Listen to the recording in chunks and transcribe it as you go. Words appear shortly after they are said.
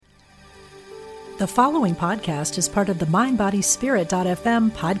The following podcast is part of the MindBodySpirit.fm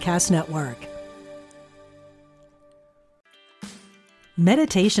podcast network.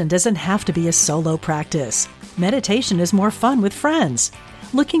 Meditation doesn't have to be a solo practice. Meditation is more fun with friends.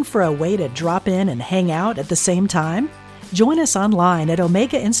 Looking for a way to drop in and hang out at the same time? Join us online at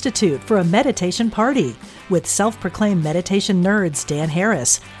Omega Institute for a meditation party with self-proclaimed meditation nerds Dan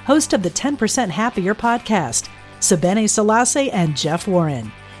Harris, host of the 10% Happier podcast, Sebene Selassie, and Jeff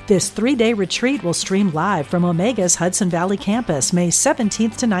Warren. This 3-day retreat will stream live from Omega's Hudson Valley campus May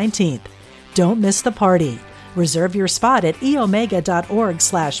 17th to 19th. Don't miss the party. Reserve your spot at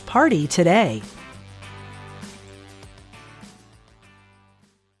eomega.org/party today.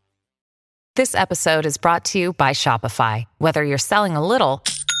 This episode is brought to you by Shopify. Whether you're selling a little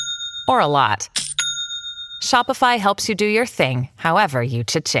or a lot, Shopify helps you do your thing, however you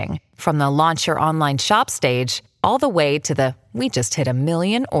cha-ching. From the launch your online shop stage, all the way to the we just hit 1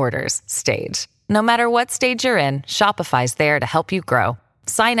 million orders stage. No matter what stage you're in, Shopify's there to help you grow.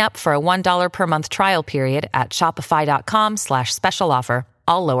 Sign up for a $1 per month trial period at shopify.com/special offer,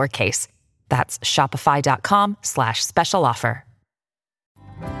 all lowercase. That's shopify.com/special offer.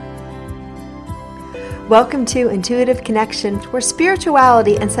 Welcome to Intuitive Connection, where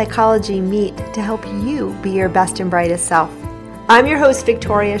spirituality and psychology meet to help you be your best and brightest self. I'm your host,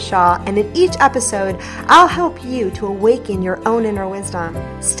 Victoria Shaw, and in each episode, I'll help you to awaken your own inner wisdom,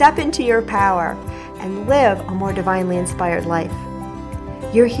 step into your power, and live a more divinely inspired life.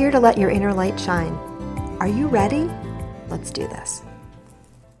 You're here to let your inner light shine. Are you ready? Let's do this.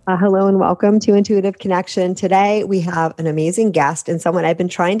 Hello and welcome to Intuitive Connection. Today, we have an amazing guest and someone I've been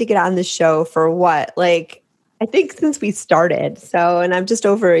trying to get on the show for I think since we started. And I'm just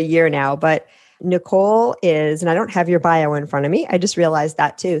over a year now, but Nicole is, and I don't have your bio in front of me. I just realized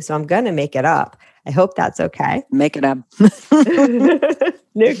that too. So I'm going to make it up. I hope that's okay. Make it up.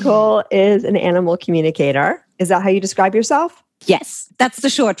 Nicole is an animal communicator. Is that how you describe yourself? Yes, that's the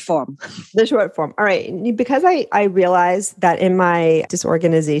short form. The short form. All right. Because I realized that in my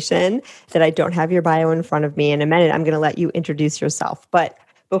disorganization that I don't have your bio in front of me. In a minute, I'm going to let you introduce yourself. But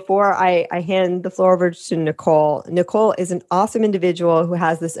before I hand the floor over to Nicole, Nicole is an awesome individual who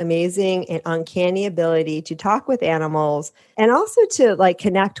has this amazing and uncanny ability to talk with animals and also to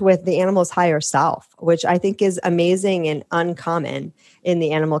connect with the animal's higher self, which I think is amazing and uncommon in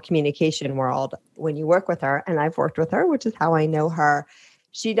the animal communication world when you work with her. And I've worked with her, which is how I know her.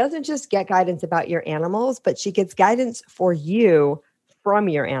 She doesn't just get guidance about your animals, but she gets guidance for you from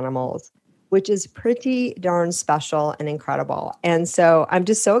your animals, which is pretty darn special and incredible. And so I'm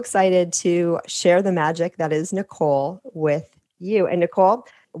just so excited to share the magic that is Nicole with you. And Nicole,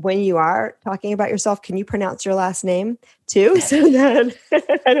 when you are talking about yourself, can you pronounce your last name too, so that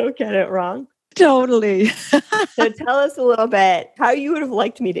I don't get it wrong? Totally. So tell us a little bit how you would have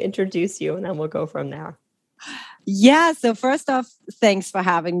liked me to introduce you, and then we'll go from there. Yeah. So first off, thanks for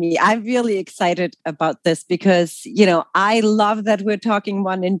having me. I'm really excited about this because, I love that we're talking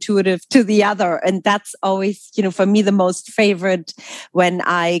one intuitive to the other. And that's always, for me, the most favorite when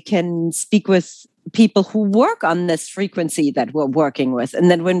I can speak with people who work on this frequency that we're working with.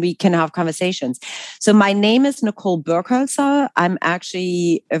 And then when we can have conversations. So my name is Nicole Birkhölzer. I'm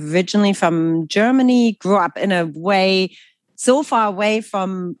actually originally from Germany, grew up in a way so far away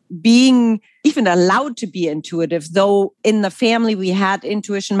from being even allowed to be intuitive, though in the family we had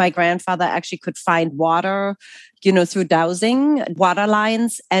intuition. My grandfather actually could find water, through dowsing water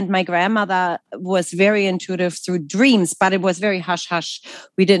lines. And my grandmother was very intuitive through dreams, but it was very hush hush.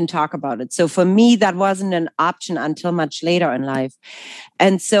 We didn't talk about it. So for me, that wasn't an option until much later in life.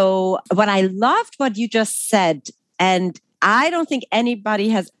 And so what I loved what you just said, and I don't think anybody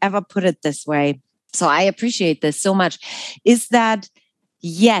has ever put it this way, so I appreciate this so much, is that,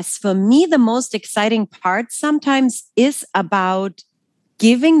 yes, for me, the most exciting part sometimes is about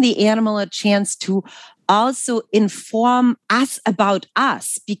giving the animal a chance to also inform us about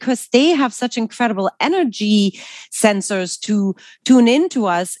us, because they have such incredible energy sensors to tune into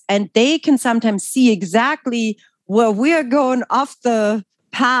us, and they can sometimes see exactly where we're going off the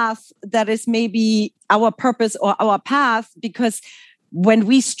path that is maybe our purpose or our path, because when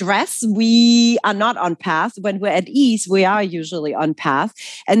we stress, we are not on path. When we're at ease, we are usually on path.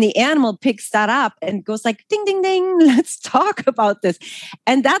 And the animal picks that up and goes like, ding, ding, ding, let's talk about this.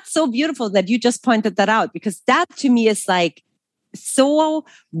 And that's so beautiful that you just pointed that out, because that to me is so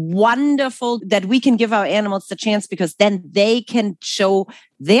wonderful that we can give our animals the chance, because then they can show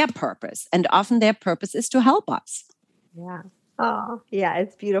their purpose. And often their purpose is to help us. Yeah. Oh, yeah,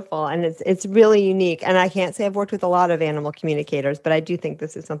 it's beautiful. And it's really unique. And I can't say I've worked with a lot of animal communicators, but I do think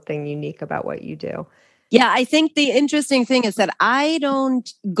this is something unique about what you do. Yeah, I think the interesting thing is that I don't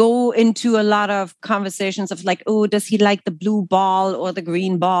go into a lot of conversations of like, oh, does he like the blue ball or the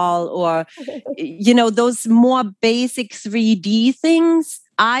green ball or, those more basic 3D things.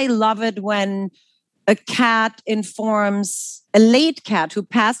 I love it when a cat informs a late cat who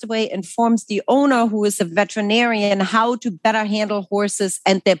passed away, informs the owner, who is a veterinarian, how to better handle horses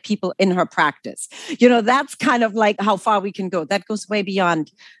and their people in her practice. That's kind of like how far we can go. That goes way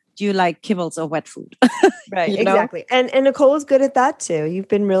beyond, do you like kibbles or wet food? Right, exactly. And Nicole is good at that too. You've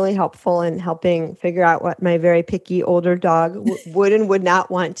been really helpful in helping figure out what my very picky older dog would and would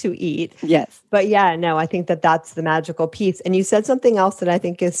not want to eat. Yes. But yeah, no, I think that that's the magical piece. And you said something else that I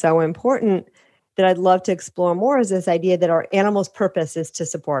think is so important that I'd love to explore more, is this idea that our animal's purpose is to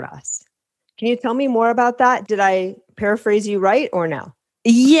support us. Can you tell me more about that? Did I paraphrase you right or no?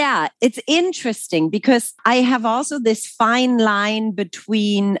 Yeah, it's interesting because I have also this fine line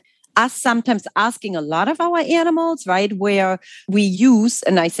between us sometimes asking a lot of our animals, right? Where we use,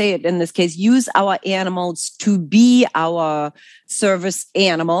 and I say it in this case, use our animals to be our service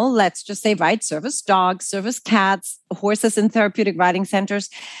animal. Let's just say, right? Service dogs, service cats, horses in therapeutic riding centers.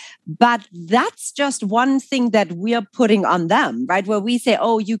 But that's just one thing that we are putting on them, right? Where we say,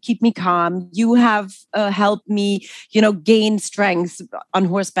 oh, you keep me calm. You have helped me, gain strength on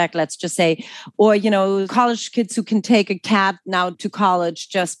horseback, let's just say. Or, college kids who can take a cat now to college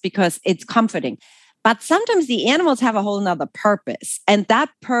just because it's comforting. But sometimes the animals have a whole nother purpose. And that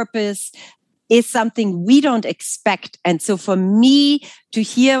purpose is something we don't expect. And so for me to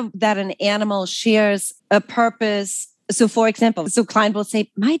hear that an animal shares a purpose. So for example, client will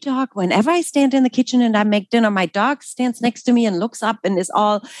say, my dog, whenever I stand in the kitchen and I make dinner, my dog stands next to me and looks up and is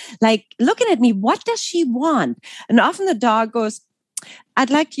all like looking at me. What does she want? And often the dog goes, I'd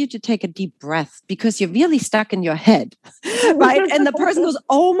like you to take a deep breath because you're really stuck in your head, right? And the person goes,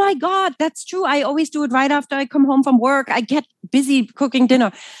 oh my God, that's true. I always do it right after I come home from work. I get busy cooking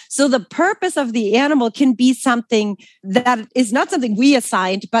dinner. So the purpose of the animal can be something that is not something we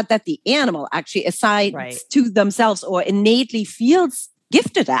assigned, but that the animal actually assigns to themselves or innately feels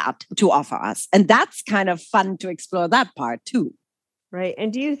gifted at to offer us. And that's kind of fun to explore that part too. Right.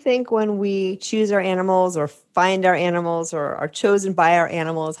 And do you think when we choose our animals or find our animals or are chosen by our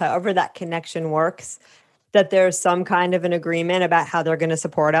animals, however that connection works, that there's some kind of an agreement about how they're going to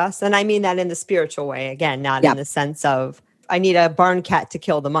support us? And I mean that in the spiritual way, again, not in the sense of I need a barn cat to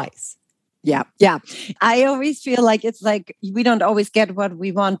kill the mice. Yeah. Yeah. I always feel like it's like we don't always get what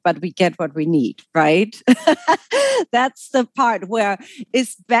we want, but we get what we need, right? That's the part where,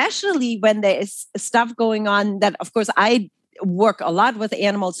 especially when there is stuff going on that, of course, I work a lot with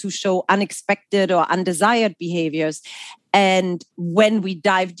animals who show unexpected or undesired behaviors. And when we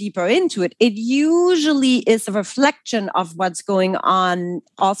dive deeper into it, it usually is a reflection of what's going on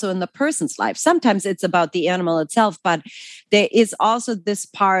also in the person's life. Sometimes it's about the animal itself, but there is also this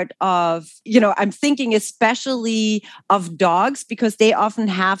part of, I'm thinking especially of dogs because they often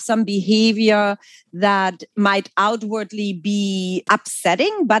have some behavior that might outwardly be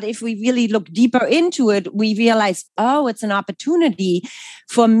upsetting. But if we really look deeper into it, we realize, oh, it's an opportunity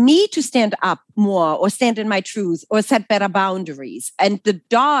for me to stand up more or stand in my truth or set better boundaries. And the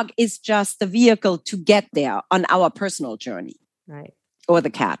dog is just the vehicle to get there on our personal journey. Right. Or the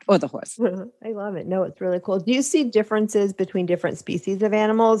cat or the horse. I love it. No, it's really cool. Do you see differences between different species of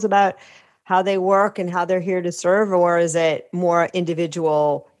animals about how they work and how they're here to serve? Or is it more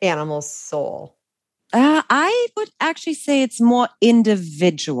individual animal soul? I would actually say it's more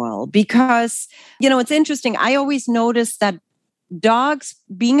individual because, it's interesting. I always notice that dogs,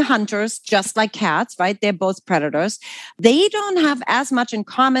 being hunters, just like cats, right? They're both predators. They don't have as much in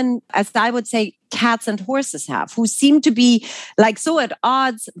common as I would say cats and horses have, who seem to be like so at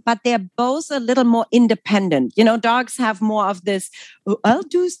odds, but they're both a little more independent. Dogs have more of this, oh, I'll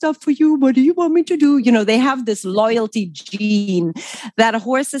do stuff for you. What do you want me to do? They have this loyalty gene that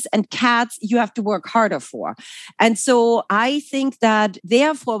horses and cats, you have to work harder for. And so I think that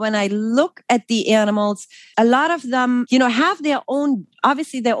therefore, when I look at the animals, a lot of them, have their own,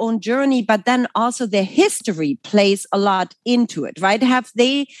 obviously their own journey, but then also their history plays a lot into it, right? Have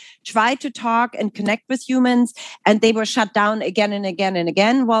they tried to talk and connect with humans and they were shut down again and again and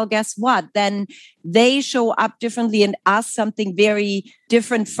again? Well, guess what? Then they show up differently and ask something very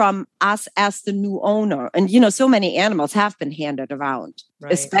different from us as the new owner. And, so many animals have been handed around,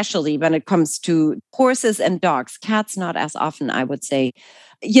 right, especially when it comes to horses and dogs. Cats, not as often, I would say.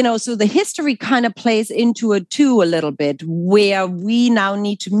 So the history kind of plays into it too a little bit, where we now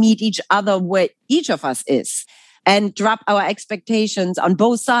need to meet each other where each of us is and drop our expectations on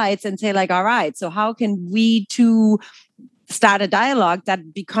both sides and say like, all right, so how can we two start a dialogue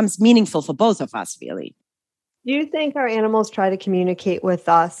that becomes meaningful for both of us, really? Do you think our animals try to communicate with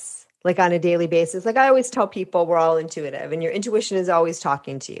us like on a daily basis? Like I always tell people we're all intuitive and your intuition is always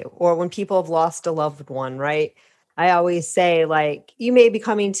talking to you. Or when people have lost a loved one, right? I always say like, you may be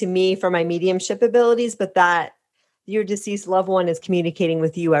coming to me for my mediumship abilities, but that your deceased loved one is communicating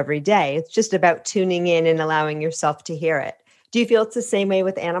with you every day. It's just about tuning in and allowing yourself to hear it. Do you feel it's the same way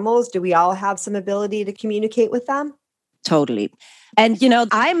with animals? Do we all have some ability to communicate with them? Totally. And,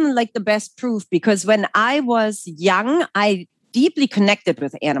 I'm like the best proof because when I was young, I deeply connected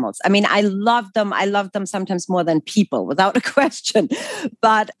with animals. I mean, I loved them. I loved them sometimes more than people, without a question.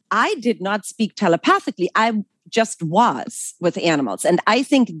 But I did not speak telepathically. I just was with animals. And I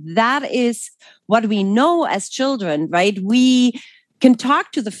think that is what we know as children, right? We can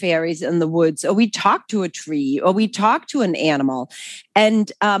talk to the fairies in the woods, or we talk to a tree, or we talk to an animal.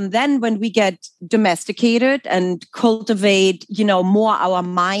 And then when we get domesticated and cultivate, more our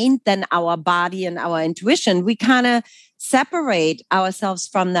mind than our body and our intuition, we kind of separate ourselves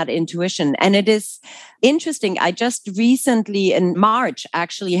from that intuition. And it is interesting. I just recently in March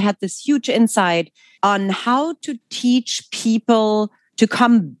actually had this huge insight on how to teach people to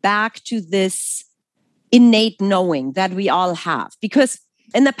come back to this innate knowing that we all have. Because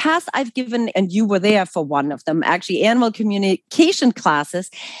in the past, I've given, and you were there for one of them, actually animal communication classes,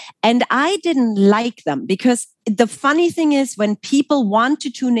 and I didn't like them because the funny thing is when people want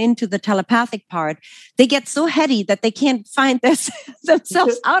to tune into the telepathic part, they get so heady that they can't find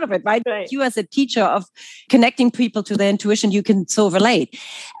themselves out of it, right? You as a teacher of connecting people to their intuition, you can so relate.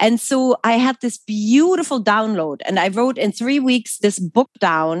 And so I had this beautiful download and I wrote in 3 weeks this book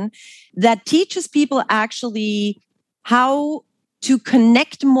down that teaches people actually how to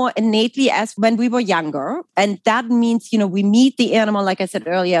connect more innately as when we were younger. And that means, we meet the animal, like I said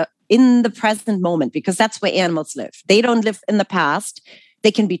earlier, in the present moment, because that's where animals live. They don't live in the past.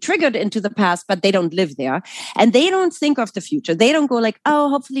 They can be triggered into the past, but they don't live there. And they don't think of the future. They don't go like, oh,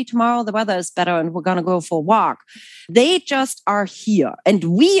 hopefully tomorrow the weather is better and we're going to go for a walk. They just are here. And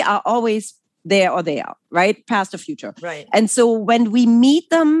we are always there or there, right? Past or future. Right. And so when we meet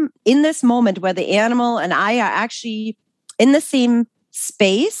them in this moment where the animal and I are actually in the same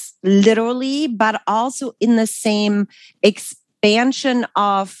space, literally, but also in the same expansion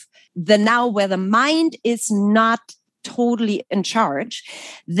of the now where the mind is not totally in charge,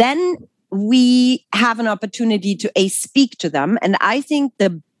 then we have an opportunity to speak to them. And I think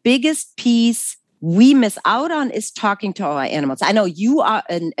the biggest piece we miss out on is talking to our animals. I know you are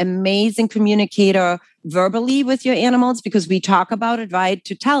an amazing communicator verbally with your animals because we talk about it, right?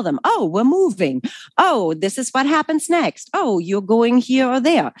 To tell them, oh, we're moving. Oh, this is what happens next. Oh, you're going here or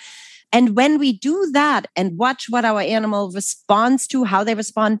there. And when we do that and watch what our animal responds to, how they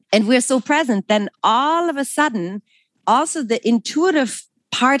respond, and we're so present, then all of a sudden, also the intuitive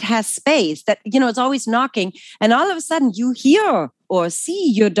part has space that, it's always knocking. And all of a sudden you hear or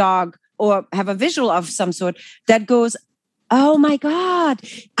see your dog or have a visual of some sort that goes, oh my God,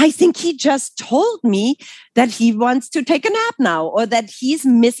 I think he just told me that he wants to take a nap now, or that he's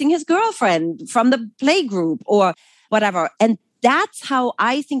missing his girlfriend from the play group or whatever. And that's how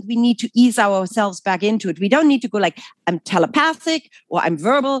I think we need to ease ourselves back into it. We don't need to go like, I'm telepathic or I'm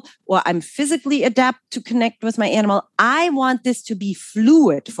verbal or I'm physically adept to connect with my animal. I want this to be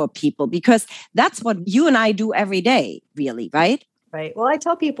fluid for people because that's what you and I do every day, really, right? Right. Well, I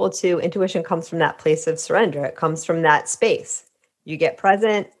tell people too, intuition comes from that place of surrender. It comes from that space. You get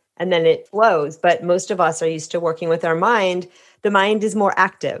present and then it flows. But most of us are used to working with our mind. The mind is more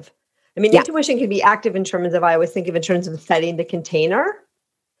active. I mean, Intuition can be active in terms of, I always think of in terms of setting the container,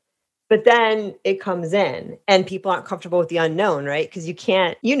 but then it comes in and people aren't comfortable with the unknown, right? Because you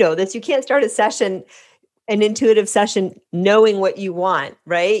can't, you can't start a session, an intuitive session, knowing what you want,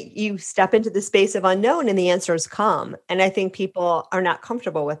 right? You step into the space of unknown and the answers come. And I think people are not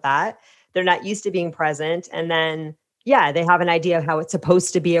comfortable with that. They're not used to being present. And then, they have an idea of how it's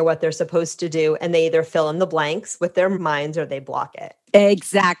supposed to be or what they're supposed to do. And they either fill in the blanks with their minds or they block it.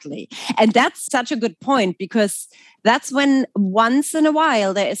 Exactly. And that's such a good point because that's when once in a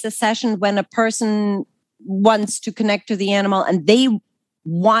while there is a session when a person wants to connect to the animal and they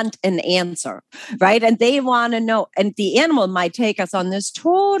want an answer, right? And they want to know. And the animal might take us on this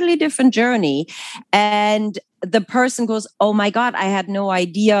totally different journey. And the person goes, oh my God, I had no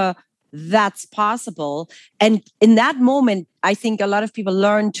idea that's possible. And in that moment, I think a lot of people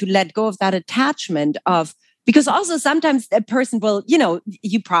learn to let go of that attachment of, because also sometimes a person will,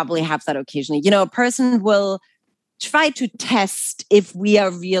 you probably have that occasionally, a person will try to test if we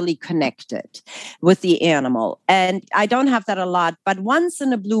are really connected with the animal. And I don't have that a lot, but once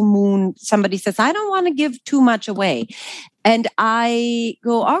in a blue moon, somebody says, I don't want to give too much away. And I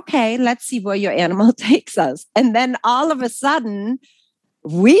go, okay, let's see where your animal takes us. And then all of a sudden,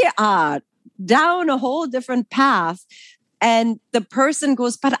 we are down a whole different path. And the person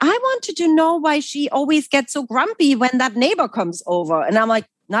goes, but I wanted to know why she always gets so grumpy when that neighbor comes over. And I'm like,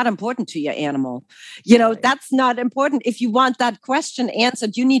 not important to your animal. That's not important. If you want that question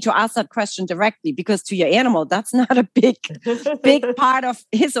answered, you need to ask that question directly, because to your animal, that's not a big part of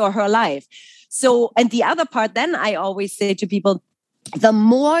his or her life. So, and the other part, then I always say to people, the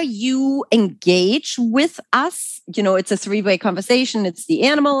more you engage with us, it's a three-way conversation. It's the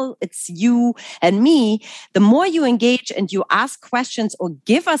animal, it's you and me. The more you engage and you ask questions or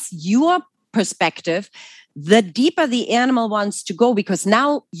give us your perspective, the deeper the animal wants to go, because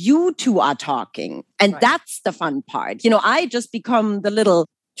now you two are talking. And that's the fun part. I just become the little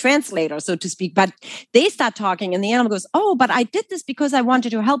translator, so to speak, but they start talking and the animal goes, oh, but I did this because I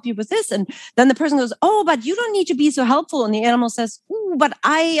wanted to help you with this. And then the person goes, oh, but you don't need to be so helpful. And the animal says, ooh, but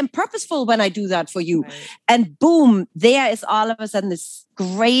I am purposeful when I do that for you. Right. And boom, there is all of a sudden this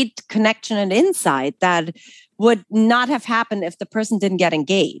great connection and insight that would not have happened if the person didn't get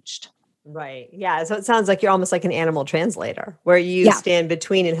engaged. Right. Yeah. So it sounds like you're almost like an animal translator, where you stand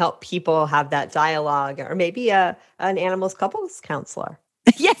between and help people have that dialogue, or maybe an animals couples counselor.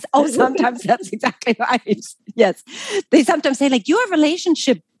 Yes. Oh, sometimes that's exactly right. Yes. They sometimes say, like, you're a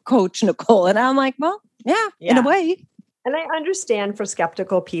relationship coach, Nicole. And I'm like, well, yeah, in a way. And I understand for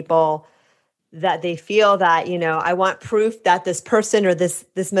skeptical people that they feel that, I want proof that this person or this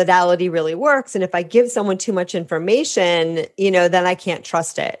modality really works. And if I give someone too much information, then I can't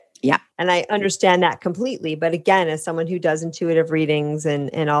trust it. Yeah. And I understand that completely. But again, as someone who does intuitive readings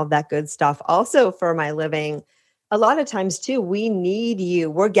and all of that good stuff, also for my living, a lot of times too, we need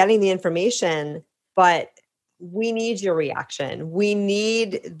you. We're getting the information, but we need your reaction. We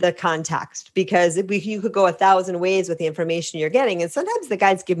need the context, because you could go 1,000 ways with the information you're getting. And sometimes the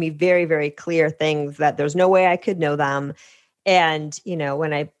guides give me very, very clear things that there's no way I could know them. And,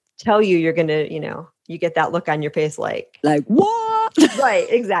 when I tell you, you're going to, you get that look on your face like what? Right,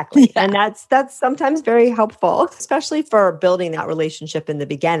 exactly. Yeah. And that's sometimes very helpful, especially for building that relationship in the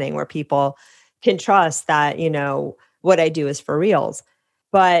beginning, where people can trust that, what I do is for reals.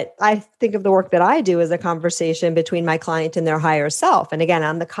 But I think of the work that I do as a conversation between my client and their higher self. And again,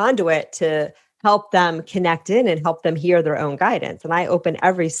 I'm the conduit to help them connect in and help them hear their own guidance. And I open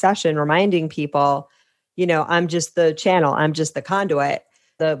every session reminding people, I'm just the channel, I'm just the conduit.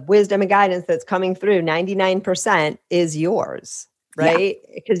 The wisdom and guidance that's coming through, 99% is yours, right?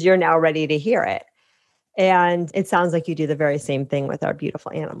 Because you're now ready to hear it. And it sounds like you do the very same thing with our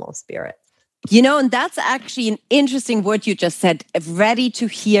beautiful animal spirits. And that's actually an interesting word you just said, ready to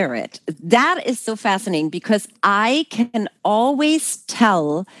hear it. That is so fascinating, because I can always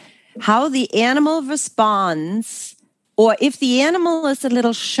tell how the animal responds, or if the animal is a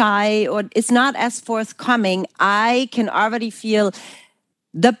little shy or is not as forthcoming, I can already feel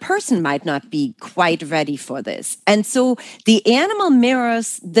the person might not be quite ready for this. And so the animal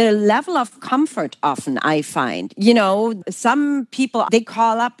mirrors the level of comfort often, I find. Some people, they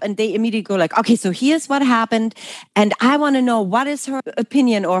call up and they immediately go like, okay, so here's what happened. And I want to know, what is her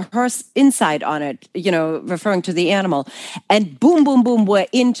opinion or her insight on it, referring to the animal. And boom, boom, boom, we're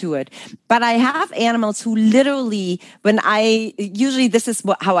into it. But I have animals who literally, usually this is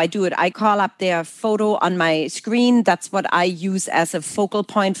how I do it. I call up their photo on my screen. That's what I use as a focal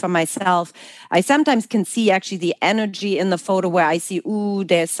point for myself. I sometimes can see actually the energy in the photo, where I see, ooh,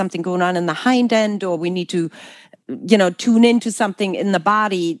 there's something going on in the hind end, or we need to, tune into something in the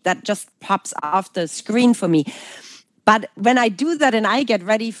body that just pops off the screen for me. But when I do that and I get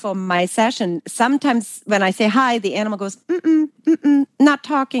ready for my session, sometimes when I say hi, the animal goes, not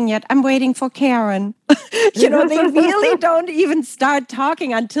talking yet. I'm waiting for Karen. They really don't even start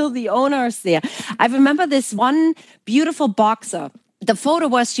talking until the owner's there. I remember this one beautiful boxer. The photo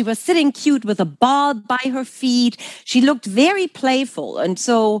was, she was sitting cute with a ball by her feet. She looked very playful. And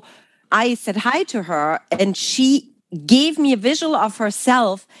so I said hi to her, and she gave me a visual of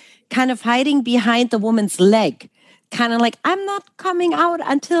herself kind of hiding behind the woman's leg. Kind of like, I'm not coming out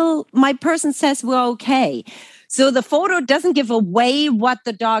until my person says we're okay. So the photo doesn't give away what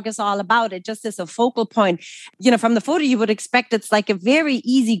the dog is all about. It just is a focal point. From the photo, you would expect it's like a very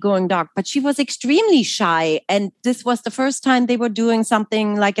easygoing dog, but she was extremely shy. And this was the first time they were doing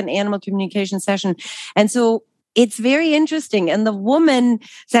something like an animal communication session. And so it's very interesting. And the woman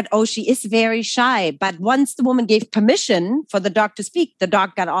said, oh, she is very shy. But once the woman gave permission for the dog to speak, the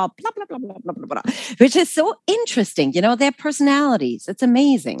dog got all blah, blah, blah, blah, blah, blah, blah, which is so interesting. Their personalities. It's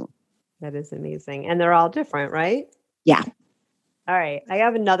amazing. That is amazing. And they're all different, right? Yeah. All right. I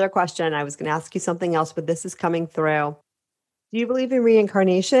have another question. I was going to ask you something else, but this is coming through. Do you believe in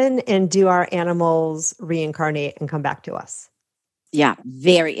reincarnation, and do our animals reincarnate and come back to us? Yeah,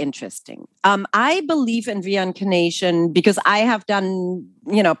 very interesting. I believe in reincarnation because I have done,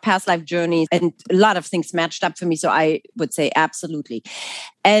 past life journeys and a lot of things matched up for me. So I would say absolutely.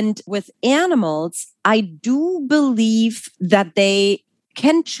 And with animals, I do believe that they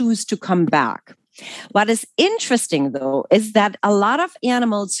can choose to come back. What is interesting, though, is that a lot of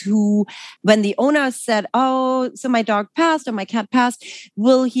animals who, when the owner said, oh, so my dog passed or my cat passed,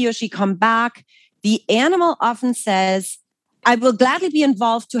 will he or she come back? The animal often says, I will gladly be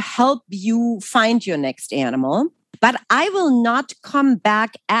involved to help you find your next animal, but I will not come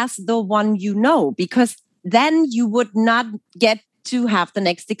back as the one because then you would not get to have the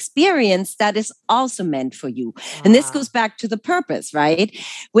next experience that is also meant for you. And this goes back to the purpose, right?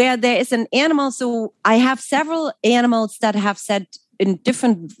 Where there is an animal. So I have several animals that have said in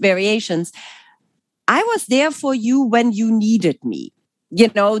different variations, I was there for you when you needed me.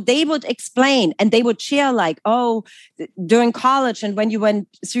 They would explain and they would share during college and when you went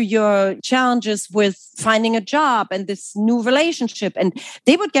through your challenges with finding a job and this new relationship, and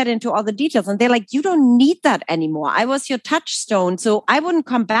they would get into all the details and they're like, you don't need that anymore. I was your touchstone. So I wouldn't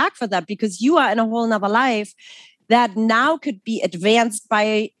come back for that because you are in a whole nother life that now could be advanced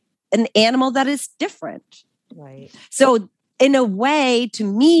by an animal that is different. Right. So in a way, to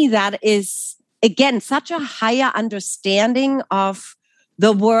me, that is, again, such a higher understanding of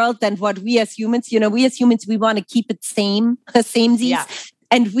the world than what we as humans, we as humans, we want to keep it samesies. Yeah.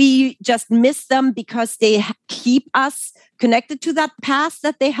 And we just miss them because they keep us connected to that past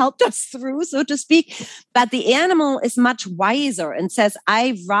that they helped us through, so to speak. But the animal is much wiser and says,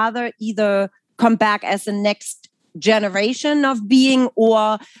 I'd rather either come back as the next generation of being,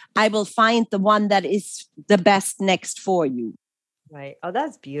 or I will find the one that is the best next for you. Right. Oh,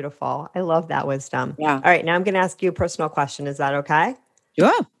 that's beautiful. I love that wisdom. Yeah. All right. Now I'm going to ask you a personal question. Is that okay?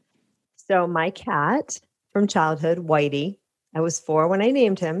 Sure. So my cat from childhood, Whitey, I was 4 when I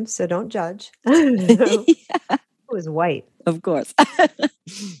named him, so don't judge. It was white. Of course.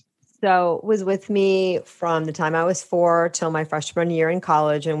 So was with me from the time I was 4 till my freshman year in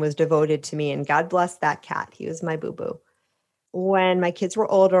college and was devoted to me. And God bless that cat. He was my boo-boo. When my kids were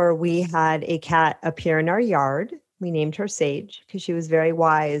older, we had a cat appear in our yard. We named her Sage because she was very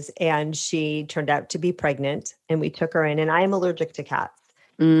wise and she turned out to be pregnant, and we took her in. And I am allergic to cats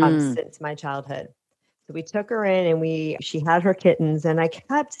since my childhood. So we took her in and she had her kittens, and I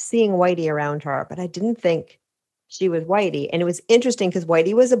kept seeing Whitey around her, but I didn't think she was Whitey. And it was interesting because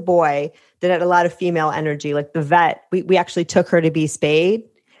Whitey was a boy that had a lot of female energy. Like the vet, we actually took her to be spayed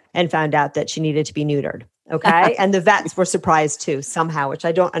and found out that she needed to be neutered. Okay. And the vets were surprised too, somehow, which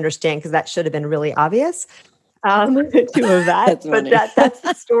I don't understand because that should have been really obvious to a vet. But that's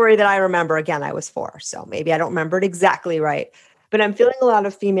the story that I remember. Again, I was 4, so maybe I don't remember it exactly right. But I'm feeling a lot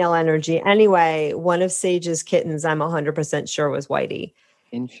of female energy. Anyway, one of Sage's kittens, I'm 100% sure was Whitey.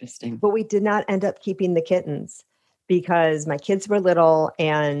 Interesting. But we did not end up keeping the kittens because my kids were little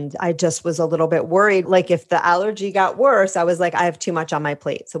and I just was a little bit worried. Like if the allergy got worse, I was like, I have too much on my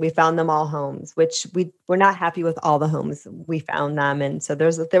plate. So we found them all homes, which we're not happy with all the homes we found them. And so there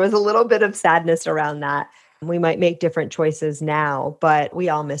was a little bit of sadness around that. We might make different choices now, but we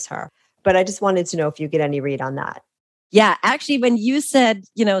all miss her. But I just wanted to know if you get any read on that. Yeah, actually, when you said,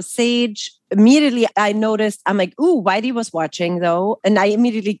 Sage, immediately I noticed, I'm like, ooh, Whitey was watching though. And I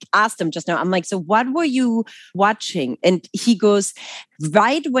immediately asked him just now, I'm like, so what were you watching? And he goes,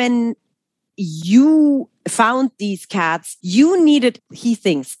 right when you found these cats, he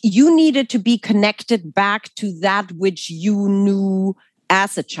thinks, you needed to be connected back to that which you knew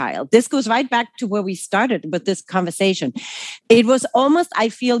as a child. This goes right back to where we started with this conversation. It was almost, I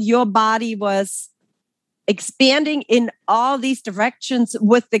feel your body was expanding in all these directions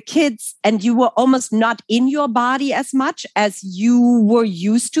with the kids, and you were almost not in your body as much as you were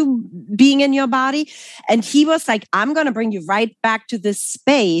used to being in your body. And he was like, I'm going to bring you right back to this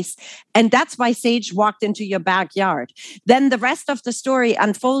space. And that's why Sage walked into your backyard. Then the rest of the story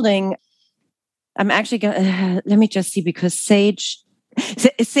unfolding, I'm actually going to, let me just see, because Sage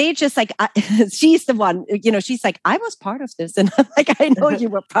is like, she's the one, she's like, I was part of this. And I'm like, I know you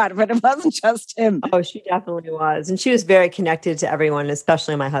were part of it. It wasn't just him. Oh, she definitely was. And she was very connected to everyone,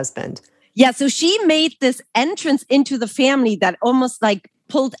 especially my husband. Yeah. So she made this entrance into the family that almost like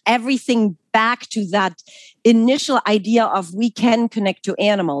pulled everything back to that initial idea of we can connect to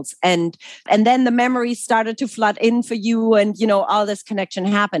animals. And then the memories started to flood in for you, and, all this connection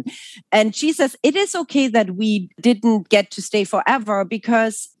happened. And she says, it is okay that we didn't get to stay forever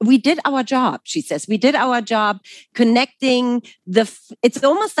because we did our job. She says, we did our job connecting it's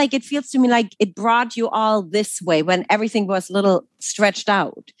almost like it feels to me like it brought you all this way when everything was a little stretched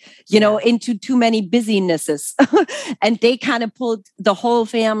out, into too many busynesses. And they kind of pulled the whole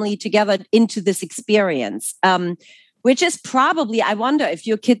family together into this experience, which is probably, I wonder if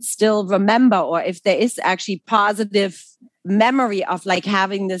your kids still remember, or if there is actually positive memory of like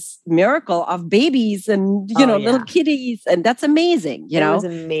having this miracle of babies and, little kitties. And that's amazing, It was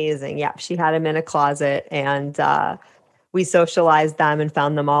amazing. Yeah. She had them in a closet, and we socialized them and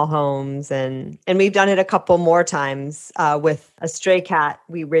found them all homes. And we've done it a couple more times with a stray cat.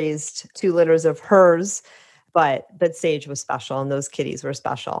 We raised 2 litters of hers, but Sage was special, and those kitties were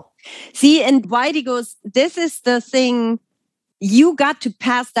special. See, and Whitey goes, this is the thing, you got to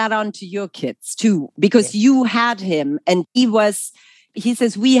pass that on to your kids too, because you had him, and he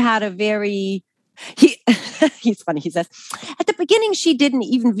says, we had a very, he's funny. He says, at the beginning, she didn't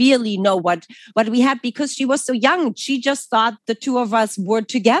even really know what we had because she was so young. She just thought the 2 of us were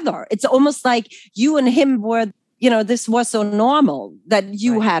together. It's almost like you and him were, this was so normal that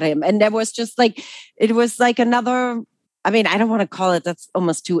you had him. And there was just like, it was like another, I mean, I don't want to call it, that's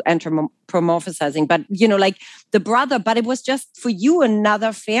almost too anthropomorphizing, but, like the brother, but it was just for you,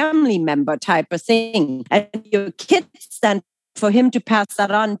 another family member type of thing. And your kids, then for him to pass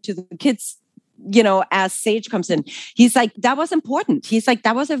that on to the kids, as Sage comes in, he's like, that was important. He's like,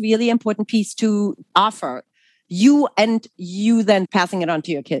 that was a really important piece to offer you, and you then passing it on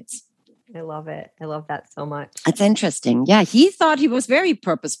to your kids. I love it. I love that so much. That's interesting. Yeah. He thought he was very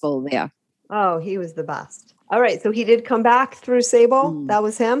purposeful there. Oh, he was the best. All right. So he did come back through Sable. That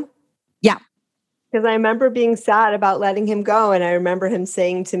was him? Yeah. Because I remember being sad about letting him go. And I remember him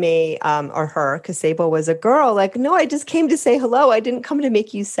saying to me, or her, because Sable was a girl, like, no, I just came to say hello. I didn't come to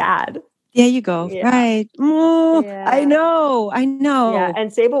make you sad. There you go. Yeah. Right. Oh, yeah. I know. Yeah.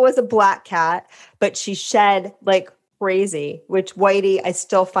 And Sable was a black cat, but she shed like crazy, which I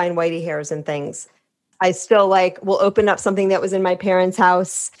still find Whitey hairs and things. I still will open up something that was in my parents'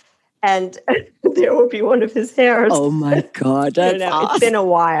 house, and there will be one of his hairs. Oh my God. That's awesome. It's been a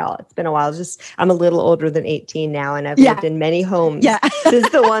while. I'm a little older than 18 now, and I've lived in many homes. Yeah. This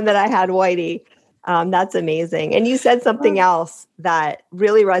is the one that I had Whitey. That's amazing. And you said something else that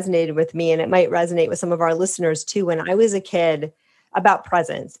really resonated with me, and it might resonate with some of our listeners too. When I was a kid, about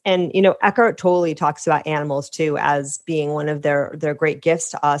presence, and Eckhart Tolle talks about animals too as being one of their great gifts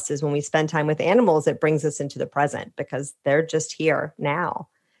to us. Is when we spend time with animals, it brings us into the present because they're just here now.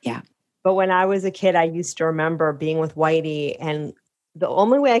 Yeah. But when I was a kid, I used to remember being with Whitey, and the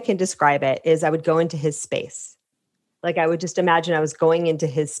only way I can describe it is I would go into his space. Like I would just imagine I was going into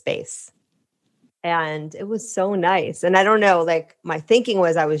his space. And it was so nice. And I don't know, my thinking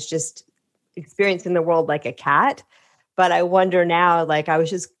was I was just experiencing the world like a cat. But I wonder now, I was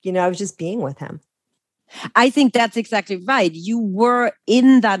just being with him. I think that's exactly right. You were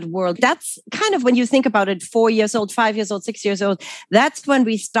in that world. That's kind of when you think about it, 4 years old, 5 years old, 6 years old, that's when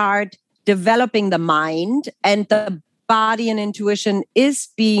we start developing the mind, and the body and intuition is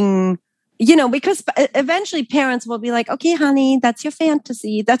being, because eventually parents will be like, okay, honey, that's your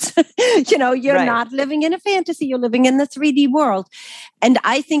fantasy. That's, you're not living in a fantasy. You're living in the 3D world. And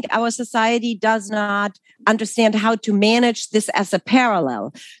I think our society does not understand how to manage this as a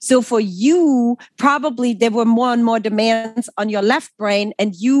parallel. So for you, probably there were more and more demands on your left brain,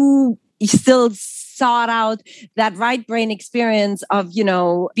 and you still sought out that right brain experience of,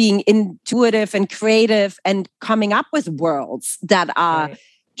 being intuitive and creative and coming up with worlds that are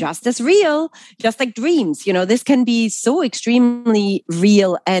just as real, just like dreams. This can be so extremely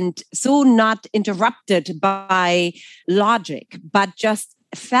real and so not interrupted by logic, but just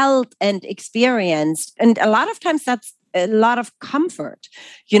felt and experienced. And a lot of times that's a lot of comfort,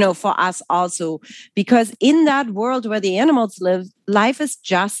 for us also, because in that world where the animals live, life is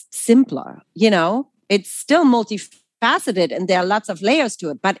just simpler, it's still multifaceted and there are lots of layers to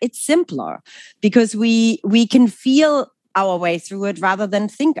it, but it's simpler because we can feel our way through it rather than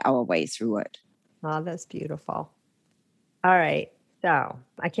think our way through it. Oh, that's beautiful. All right. So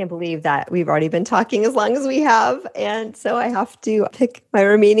I can't believe that we've already been talking as long as we have. And so I have to pick my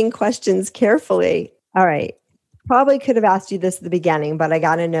remaining questions carefully. All right. Probably could have asked you this at the beginning, but I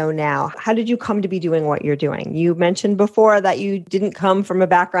got to know now. How did you come to be doing what you're doing? You mentioned before that you didn't come from a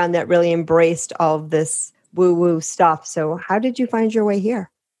background that really embraced all of this woo-woo stuff. So how did you find your way here?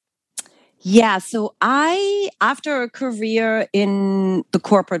 Yeah. So after a career in the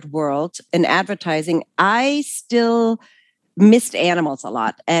corporate world, in advertising, I still missed animals a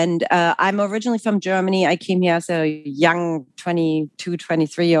lot. And I'm originally from Germany. I came here as a young 22,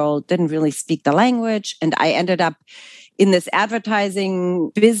 23-year-old, didn't really speak the language. And I ended up in this advertising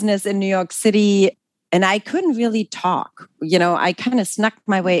business in New York City. And I couldn't really talk. I kind of snuck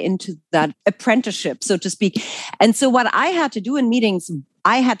my way into that apprenticeship, so to speak. And so what I had to do in meetings,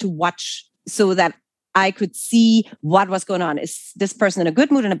 I had to watch so that I could see what was going on. Is this person in a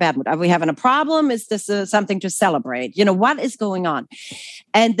good mood, in a bad mood? Are we having a problem? Is this something to celebrate? What is going on?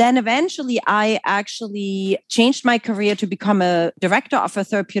 And then eventually I actually changed my career to become a director of a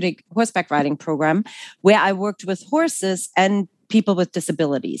therapeutic horseback riding program where I worked with horses and people with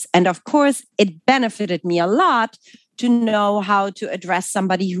disabilities. And of course, it benefited me a lot to know how to address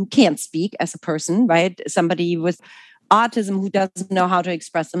somebody who can't speak as a person, right? Somebody with autism who doesn't know how to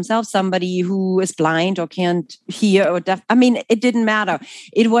express themselves, somebody who is blind or can't hear or deaf. I mean, it didn't matter.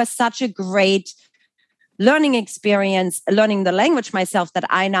 It was such a great learning experience, learning the language myself, that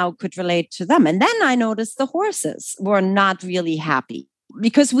I now could relate to them. And then I noticed the horses were not really happy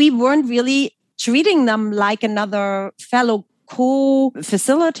because we weren't really treating them like another fellow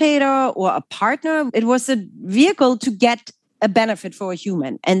co-facilitator or a partner. It was a vehicle to get a benefit for a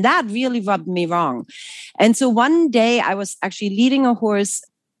human. And that really rubbed me wrong. And so one day I was actually leading a horse.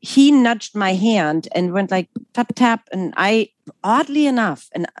 He nudged my hand and went like tap, tap. And I, oddly enough,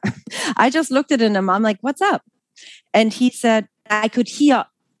 and I just looked at him. I'm like, what's up? And he said, I could hear,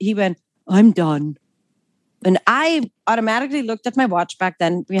 he went, I'm done. And I automatically looked at my watch. Back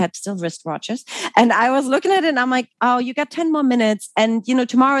then, we had still wristwatches. And I was looking at it and I'm like, oh, you got 10 more minutes. And,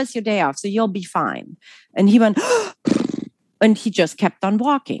 tomorrow is your day off, so you'll be fine. And he went, and he just kept on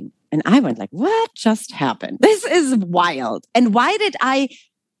walking. And I went like, what just happened? This is wild. And why did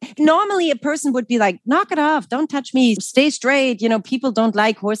normally a person would be like, knock it off. Don't touch me. Stay straight. People don't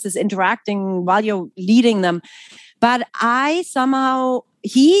like horses interacting while you're leading them. But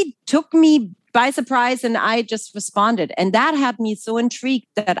he took me by surprise and I just responded. And that had me so intrigued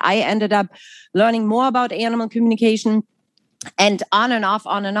that I ended up learning more about animal communication. And on and off,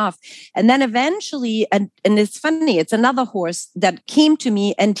 on and off. And then eventually, and it's funny, it's another horse that came to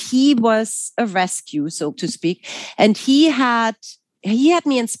me and he was a rescue, so to speak. And he had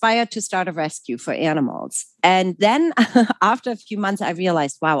me inspired to start a rescue for animals. And then after a few months, I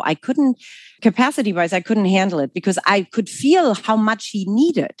realized, wow, capacity-wise, I couldn't handle it because I could feel how much he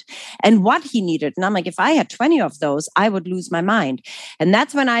needed and what he needed. And I'm like, if I had 20 of those, I would lose my mind. And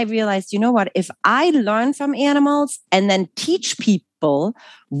that's when I realized, you know what, if I learn from animals and then teach people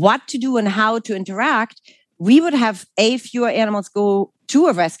what to do and how to interact, we would have fewer animals go to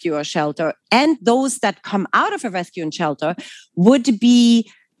a rescue or shelter, and those that come out of a rescue and shelter would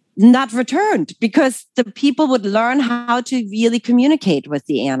be not returned because the people would learn how to really communicate with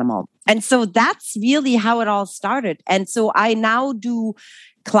the animal. And so that's really how it all started. And so I now do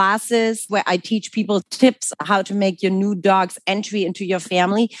classes where I teach people tips how to make your new dog's entry into your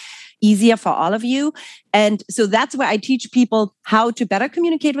family easier for all of you. And so that's where I teach people how to better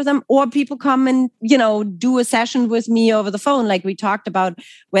communicate with them, or people come and, do a session with me over the phone, like we talked about,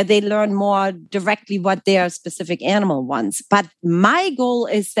 where they learn more directly what their specific animal wants. But my goal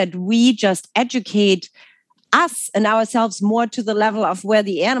is that we just educate us and ourselves more to the level of where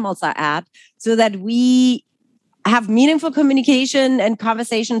the animals are at, so that we have meaningful communication and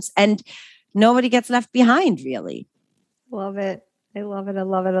conversations and nobody gets left behind, really. Love it. I love it. I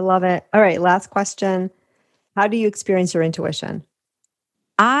love it. I love it. All right. Last question. How do you experience your intuition?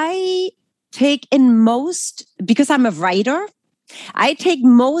 I take in most, because I'm a writer, I take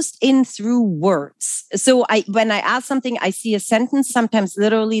most in through words. So when I ask something, I see a sentence, sometimes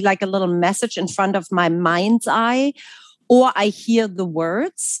literally like a little message in front of my mind's eye, or I hear the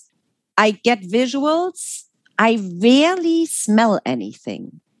words. I get visuals. I rarely smell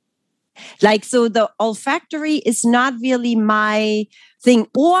anything. So the olfactory is not really my thing.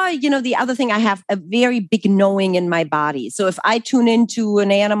 Or, the other thing, I have a very big knowing in my body. So if I tune into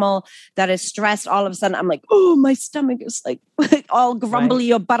an animal that is stressed, all of a sudden I'm like, oh, my stomach is like all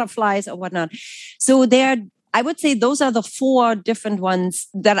grumbly, right, or butterflies or whatnot. So I would say those are the 4 different ones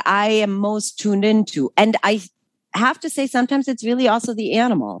that I am most tuned into. And I have to say, sometimes it's really also the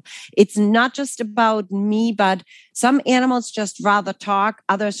animal. It's not just about me, but some animals just rather talk,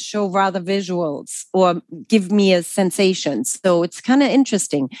 others show rather visuals or give me a sensation. So it's kind of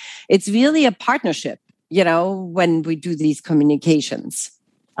interesting. It's really a partnership, when we do these communications.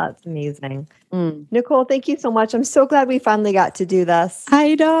 That's amazing. Nicole, thank you so much. I'm so glad we finally got to do this.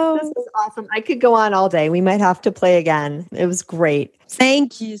 I know. This was awesome. I could go on all day. We might have to play again. It was great.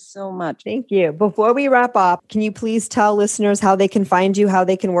 Thank you so much. Thank you. Before we wrap up, can you please tell listeners how they can find you, how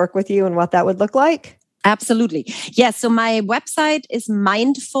they can work with you, and what that would look like? Absolutely. Yes. So my website is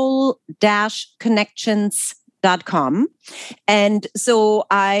mindful-connections.com. And so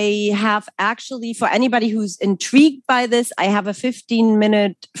I have actually, for anybody who's intrigued by this, I have a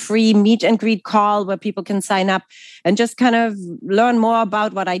 15-minute free meet and greet call where people can sign up and just kind of learn more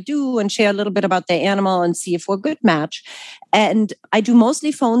about what I do and share a little bit about their animal and see if we're a good match. And I do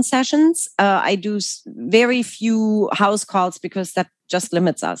mostly phone sessions. I do very few house calls because that just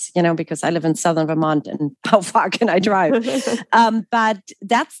limits us, because I live in southern Vermont and how far can I drive? But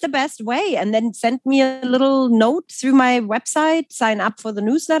that's the best way. And then send me a little note through my website, sign up for the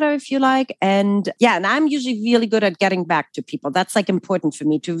newsletter if you like. And I'm usually really good at getting back to people. That's important for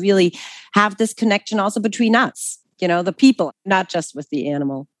me to really have this connection also between us, the people, not just with the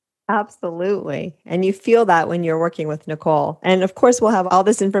animal. Absolutely. And you feel that when you're working with Nicole. And of course, we'll have all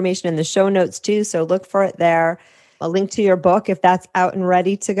this information in the show notes too. So look for it there. A link to your book if that's out and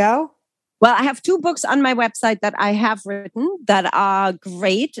ready to go. Well, I have 2 books on my website that I have written that are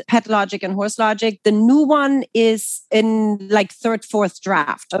great, Pet Logic and Horse Logic. The new one is in 3rd, 4th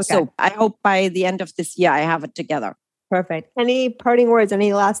draft. Okay. So I hope by the end of this year, I have it together. Perfect. Any parting words,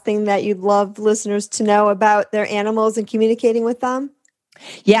 any last thing that you'd love listeners to know about their animals and communicating with them?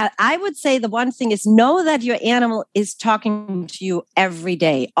 Yeah, I would say the one thing is know that your animal is talking to you every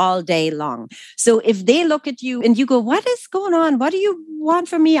day, all day long. So if they look at you and you go, what is going on? What do you want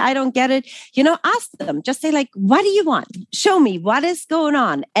from me? I don't get it. Ask them. Just say what do you want? Show me what is going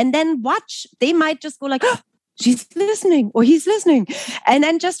on. And then watch. They might just go oh, she's listening or he's listening. And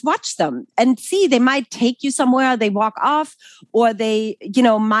then just watch them and see. They might take you somewhere, they walk off, or they,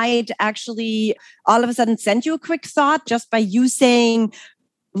 might actually all of a sudden send you a quick thought just by you saying,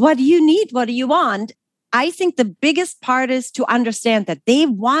 what do you need? What do you want? I think the biggest part is to understand that they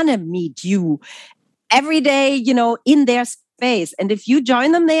want to meet you every day, in their space. And if you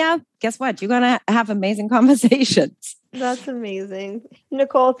join them there, guess what? You're going to have amazing conversations. That's amazing.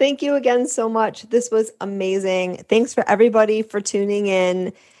 Nicole, thank you again so much. This was amazing. Thanks for everybody for tuning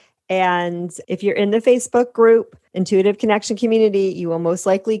in. And if you're in the Facebook group, Intuitive Connection Community, you will most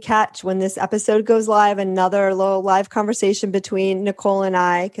likely catch when this episode goes live, another little live conversation between Nicole and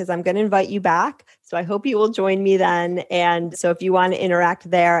I, because I'm going to invite you back. So I hope you will join me then. And so if you want to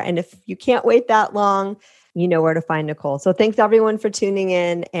interact there, and if you can't wait that long, you know where to find Nicole. So thanks everyone for tuning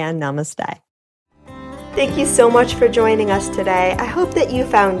in, and namaste. Thank you so much for joining us today. I hope that you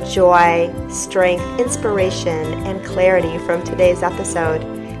found joy, strength, inspiration, and clarity from today's episode.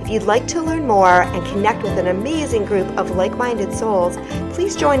 If you'd like to learn more and connect with an amazing group of like-minded souls,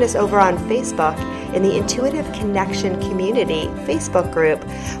 please join us over on Facebook in the Intuitive Connection Community Facebook group,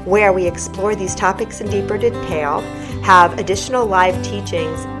 where we explore these topics in deeper detail, have additional live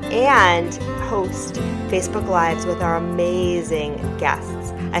teachings, and host Facebook Lives with our amazing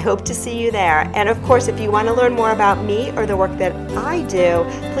guests. I hope to see you there. And of course, if you want to learn more about me or the work that I do,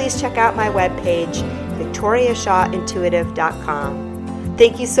 please check out my webpage, victoriashawintuitive.com.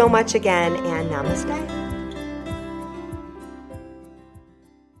 Thank you so much again, and namaste.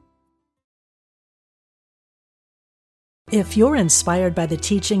 If you're inspired by the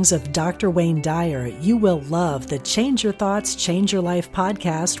teachings of Dr. Wayne Dyer, you will love the Change Your Thoughts, Change Your Life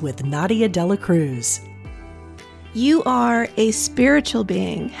podcast with Nadia Dela Cruz. You are a spiritual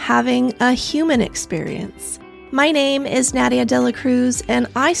being having a human experience. My name is Nadia Dela Cruz, and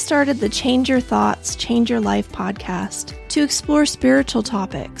I started the Change Your Thoughts, Change Your Life podcast to explore spiritual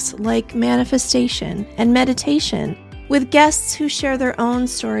topics like manifestation and meditation with guests who share their own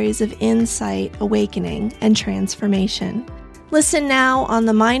stories of insight, awakening, and transformation. Listen now on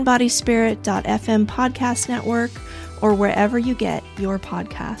the mindbodyspirit.fm podcast network or wherever you get your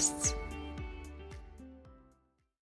podcasts.